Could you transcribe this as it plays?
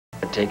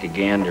Take a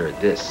gander at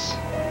this.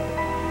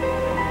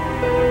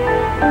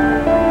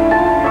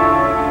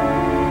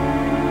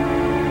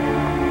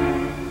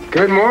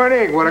 Good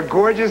morning. What a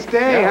gorgeous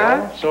day,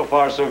 huh? So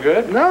far, so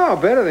good. No,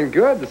 better than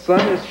good. The sun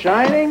is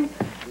shining,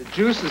 the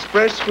juice is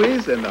fresh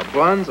squeezed, and the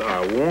buns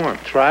are warm.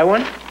 Try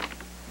one?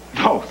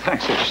 No,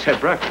 thanks. I just had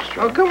breakfast,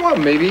 Joe. Oh, come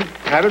on, maybe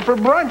have it for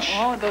brunch.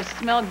 Oh, those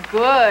smell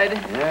good.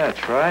 Yeah,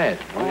 try it.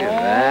 Look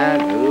at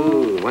that.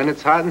 Ooh, when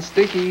it's hot and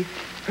sticky.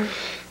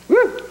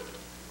 Woo!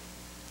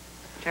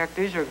 Jack,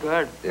 these are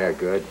good. Yeah,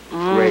 good.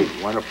 Great.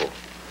 Wonderful.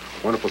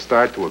 Wonderful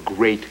start to a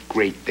great,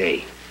 great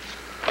day.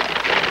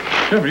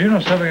 Trevor, you know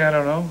something I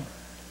don't know?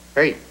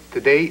 Hey,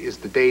 today is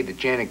the day that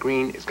Janet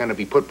Green is going to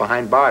be put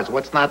behind bars.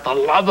 What's not to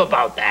love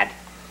about that?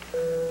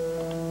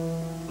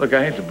 Look,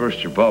 I hate to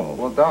burst your bubble.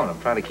 Well, don't. I'm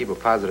trying to keep a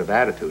positive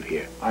attitude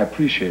here. I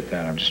appreciate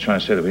that. I'm just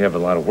trying to say that we have a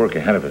lot of work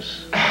ahead of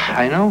us.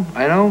 I know.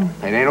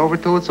 It ain't over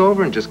till it's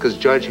over, and just because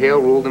Judge Hale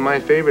ruled in my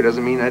favor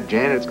doesn't mean that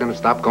Janet's going to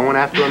stop going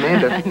after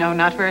Amanda. No,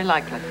 not very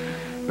likely.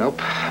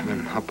 Nope. I've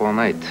been up all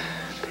night,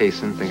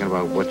 pacing, thinking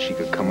about what she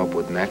could come up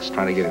with next,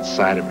 trying to get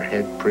inside of her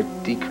head.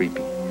 Pretty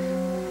creepy.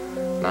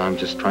 Now I'm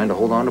just trying to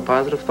hold on to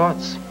positive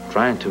thoughts.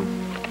 Trying to.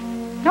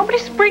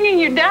 Nobody's bringing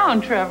you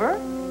down, Trevor.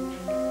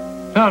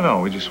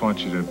 No, we just want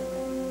you to...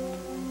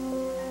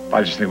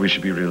 I just think we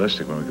should be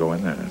realistic when we go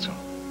in there, that's all.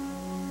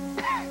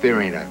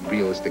 There ain't a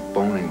realistic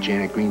bone in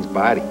Janet Green's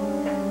body.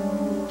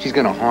 She's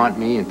gonna haunt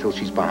me until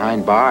she's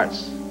behind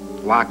bars,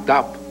 locked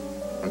up,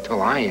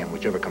 until I am,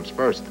 whichever comes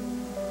first.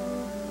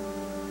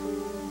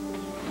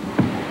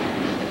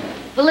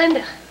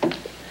 Belinda,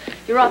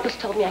 your office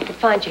told me I could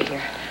find you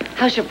here.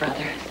 How's your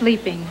brother?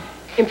 Sleeping.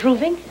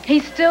 Improving?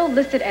 He's still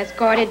listed as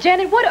guarded.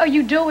 Janet, what are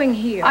you doing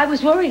here? I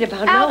was worried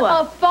about Out Noah.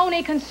 of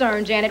phony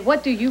concern, Janet.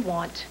 What do you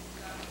want?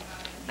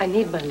 I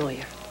need my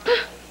lawyer.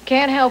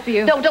 Can't help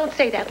you. No, don't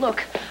say that.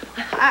 Look,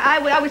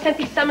 I was sent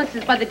these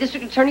summonses by the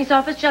district attorney's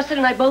office. Justin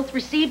and I both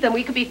received them.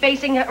 We could be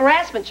facing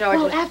harassment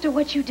charges. Well, after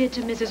what you did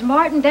to Mrs.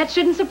 Martin, that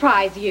shouldn't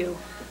surprise you.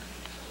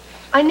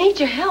 I need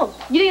your help.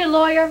 You need a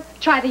lawyer?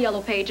 Try the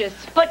Yellow Pages.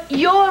 But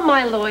you're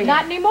my lawyer.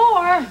 Not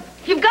anymore.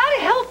 You've got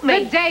to help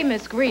me. Good day,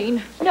 Miss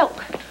Green. No.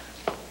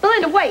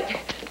 Belinda, wait.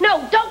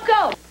 No, don't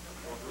go.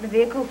 The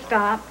vehicle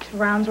stopped,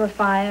 rounds were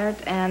fired,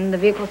 and the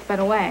vehicle sped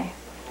away.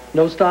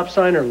 No stop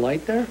sign or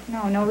light there?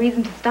 No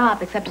reason to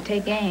stop except to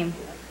take aim.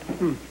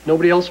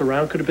 Nobody else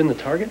around could have been the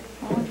target?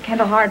 Well,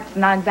 Kendall Hart's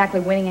not exactly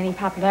winning any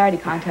popularity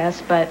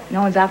contest, but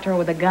no one's after her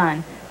with a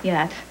gun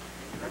yet.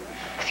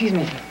 Excuse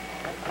me.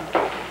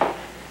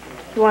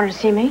 You wanted to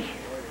see me?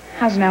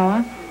 How's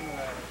Noah?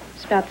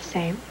 It's about the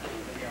same.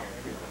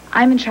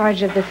 I'm in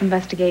charge of this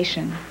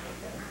investigation.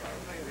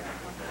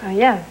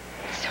 Yeah.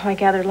 So I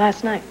gathered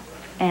last night.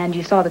 And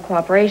you saw the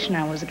cooperation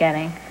I was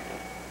getting.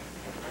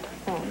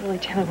 Well, really,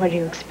 Taylor, what do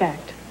you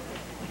expect?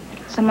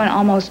 Someone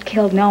almost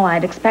killed Noah.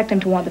 I'd expect him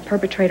to want the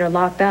perpetrator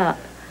locked up.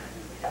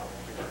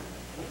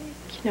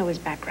 You know his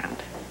background.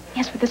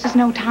 Yes, but this is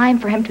no time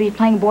for him to be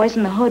playing boys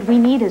in the hood. We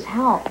need his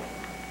help.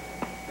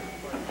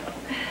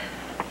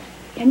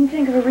 Can you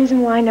think of a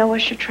reason why Noah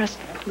should trust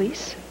the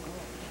police?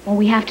 Well,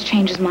 we have to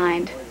change his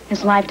mind.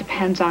 His life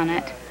depends on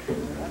it.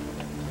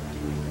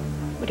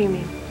 What do you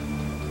mean?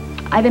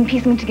 I've been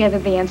piecing together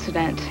the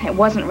incident. It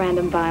wasn't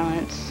random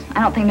violence.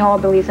 I don't think Noah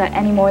believes that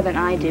any more than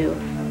I do.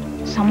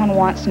 Someone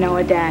wants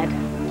Noah dead.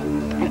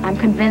 And I'm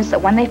convinced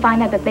that when they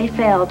find out that they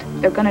failed,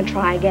 they're gonna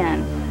try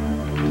again.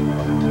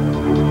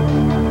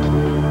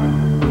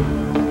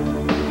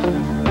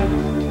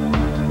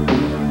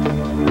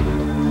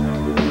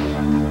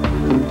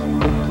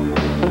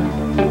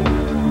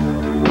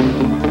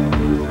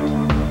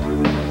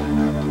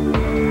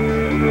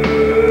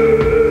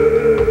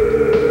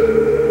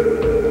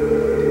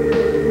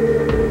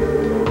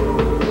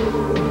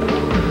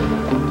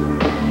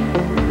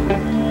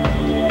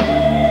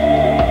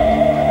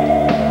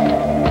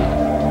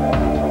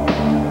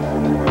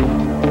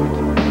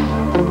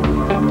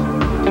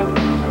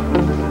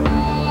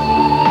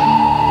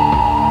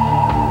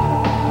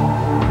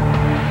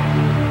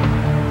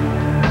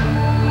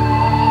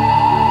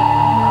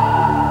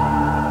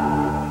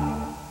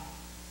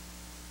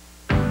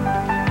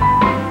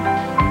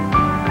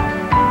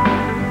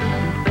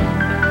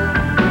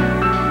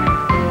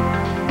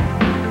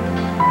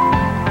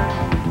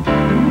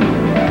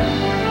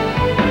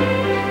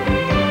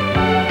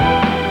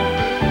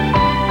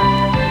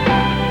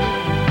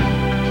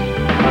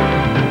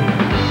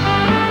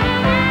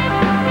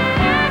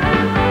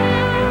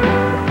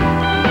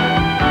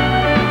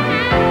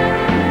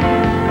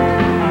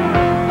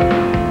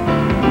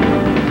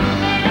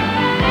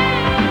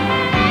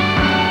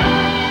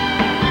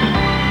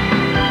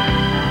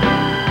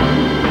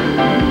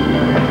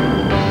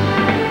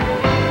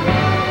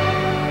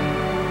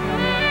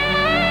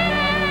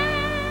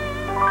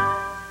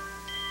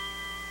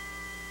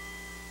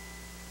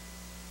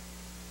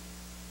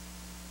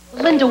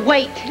 Linda,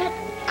 wait. Let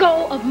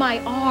go of my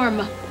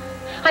arm.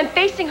 I'm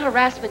facing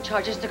harassment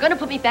charges. They're gonna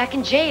put me back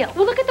in jail.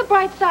 Well, look at the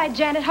bright side,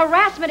 Janet.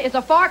 Harassment is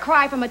a far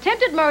cry from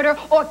attempted murder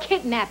or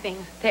kidnapping.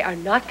 They are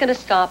not gonna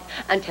stop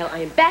until I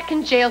am back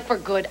in jail for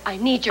good. I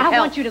need your help. I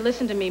want you to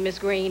listen to me, Miss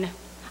Green.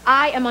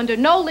 I am under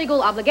no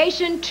legal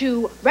obligation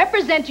to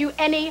represent you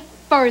any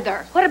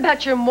further. What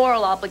about your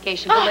moral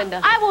obligation,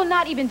 Belinda? I will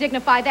not even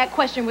dignify that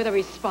question with a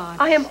response.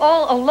 I am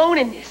all alone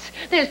in this.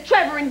 There's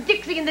Trevor and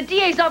Dixie in the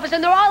DA's office,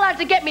 and they're all out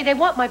to get me. They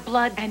want my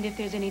blood. And if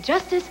there's any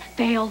justice,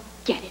 they'll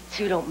get it.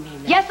 You don't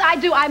mean that. Yes, I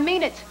do. I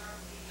mean it.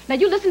 Now,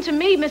 you listen to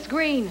me, Miss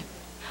Green.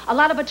 A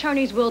lot of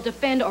attorneys will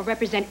defend or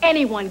represent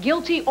anyone,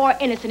 guilty or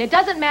innocent. It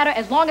doesn't matter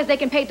as long as they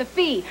can pay the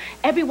fee.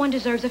 Everyone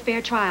deserves a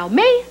fair trial.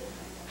 Me?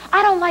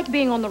 I don't like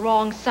being on the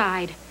wrong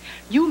side.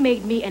 You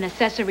made me an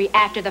accessory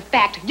after the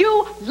fact.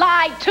 You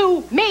lied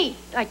to me.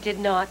 I did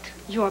not.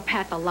 You're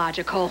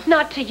pathological.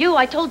 Not to you.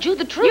 I told you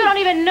the truth. You don't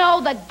even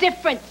know the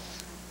difference.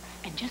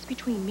 And just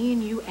between me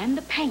and you and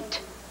the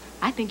paint,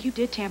 I think you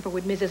did tamper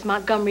with Mrs.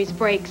 Montgomery's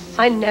brakes.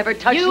 I never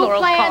touched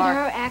Laurel's car. You planned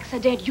her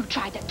accident. You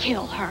tried to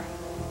kill her.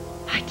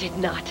 I did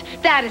not.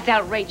 That is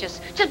outrageous.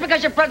 Just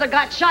because your brother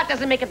got shot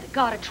doesn't make him the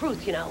god of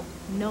truth, you know.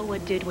 Noah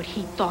did what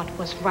he thought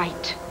was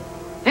right.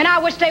 And I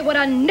wish they would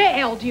have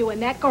nailed you in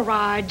that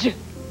garage.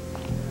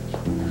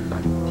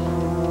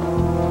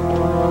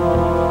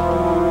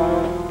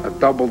 I've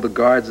doubled the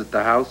guards at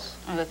the house.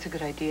 Oh, that's a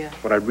good idea.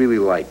 What I'd really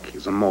like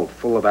is a moat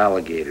full of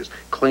alligators,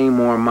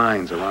 claymore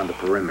mines around the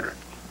perimeter.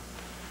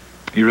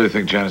 You really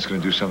think Janet's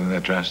going to do something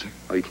that drastic?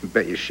 Oh, you can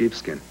bet your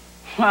sheepskin.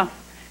 Well,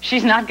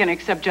 she's not going to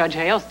accept Judge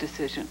Hale's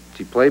decision.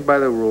 She played by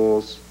the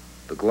rules.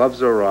 The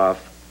gloves are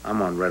off.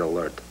 I'm on red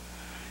alert.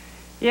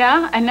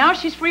 Yeah, and now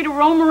she's free to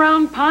roam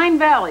around Pine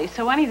Valley,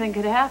 so anything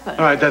could happen.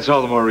 All right, that's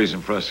all the more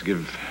reason for us to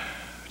give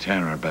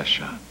Tanner our best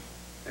shot.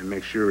 And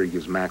make sure he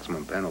gives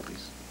maximum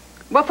penalties.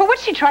 Well, for what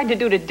she tried to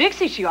do to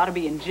Dixie, she ought to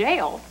be in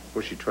jail.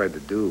 What she tried to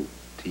do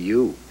to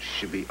you, she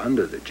should be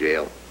under the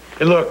jail.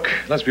 Hey, look,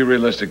 let's be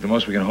realistic. The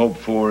most we can hope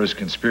for is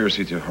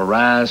conspiracy to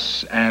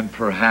harass and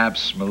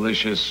perhaps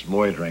malicious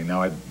loitering.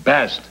 Now, at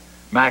best,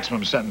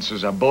 maximum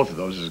sentences on both of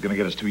those is going to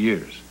get us 2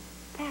 years.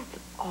 That's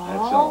all?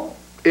 That's all.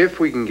 If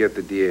we can get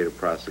the DA to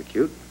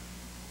prosecute.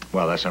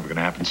 Well, that's never going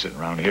to happen sitting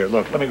around here.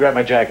 Look, let me grab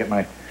my jacket,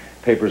 my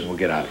papers, and we'll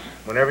get out.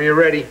 Whenever you're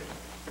ready.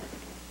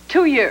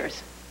 2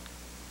 years.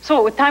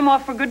 So with time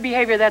off for good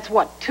behavior, that's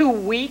what, 2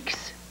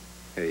 weeks?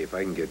 Hey, if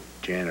I can get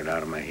Janet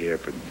out of my hair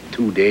for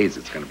 2 days,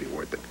 it's going to be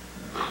worth it.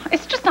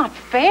 It's just not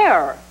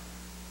fair.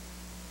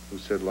 Who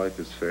said life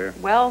is fair?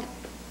 Well,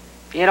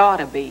 it ought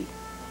to be.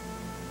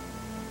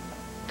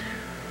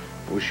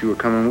 Wish you were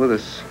coming with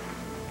us.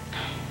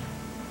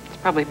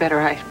 It's probably better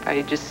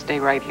I just stay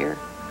right here.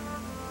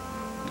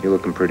 You're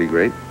looking pretty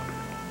great.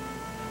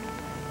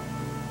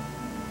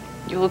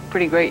 You look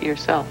pretty great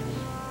yourself.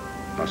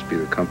 Must be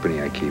the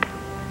company I keep.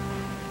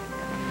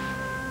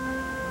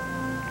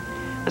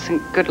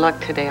 Listen, good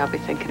luck today. I'll be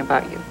thinking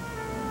about you.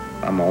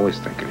 I'm always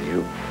thinking of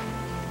you.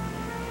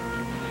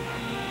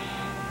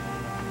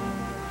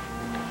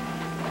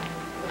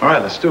 All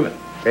right, let's do it.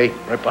 Hey,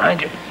 Right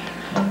behind you.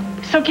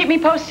 So keep me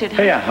posted.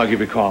 Hey, yeah, I'll give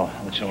you a call.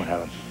 I'll let you know what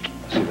happens.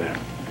 I'll see you there.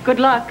 Good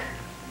luck.